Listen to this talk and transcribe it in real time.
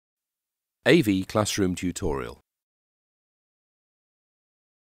AV Classroom Tutorial.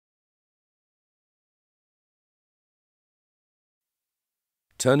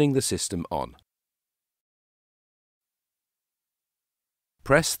 Turning the system on.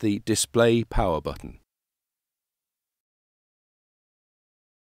 Press the Display Power button.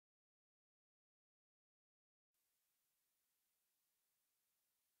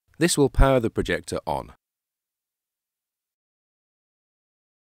 This will power the projector on.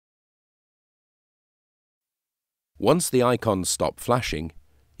 Once the icons stop flashing,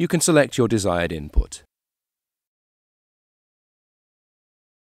 you can select your desired input.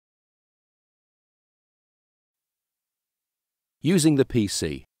 Using the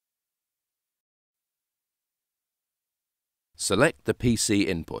PC. Select the PC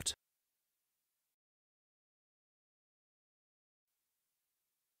input.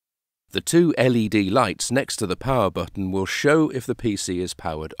 The two LED lights next to the power button will show if the PC is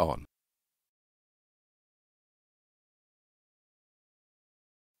powered on.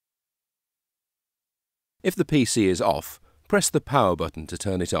 If the PC is off, press the power button to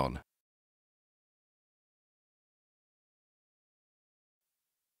turn it on.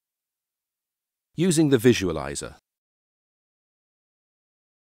 Using the visualizer.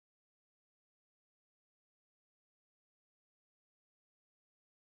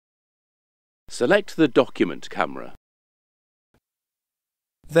 Select the document camera.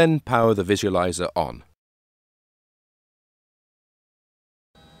 Then power the visualizer on.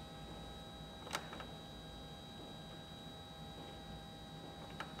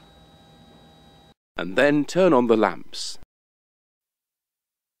 And then turn on the lamps.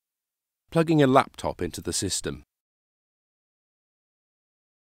 Plugging a laptop into the system.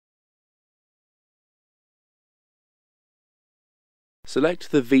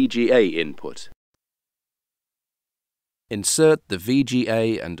 Select the VGA input. Insert the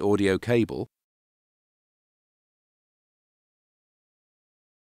VGA and audio cable.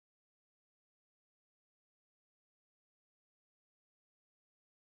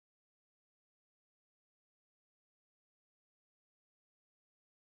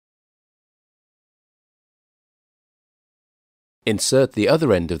 Insert the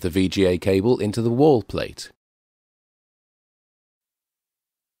other end of the VGA cable into the wall plate.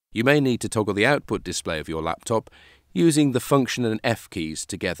 You may need to toggle the output display of your laptop using the Function and F keys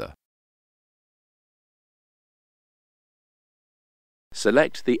together.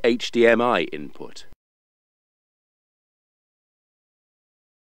 Select the HDMI input.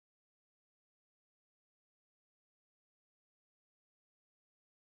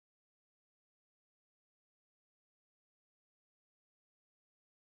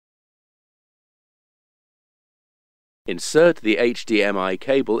 Insert the HDMI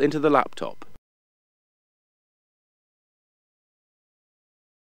cable into the laptop.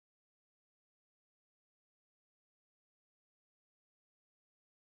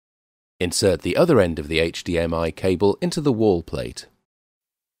 Insert the other end of the HDMI cable into the wall plate.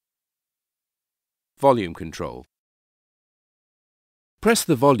 Volume control. Press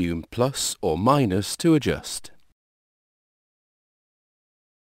the volume plus or minus to adjust.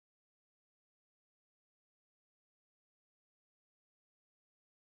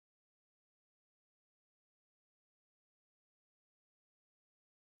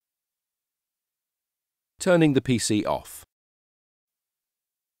 Turning the PC off.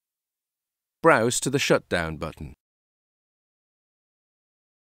 Browse to the shutdown button.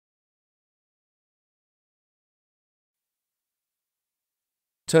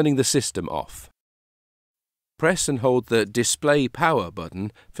 Turning the system off. Press and hold the Display Power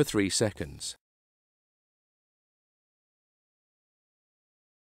button for 3 seconds.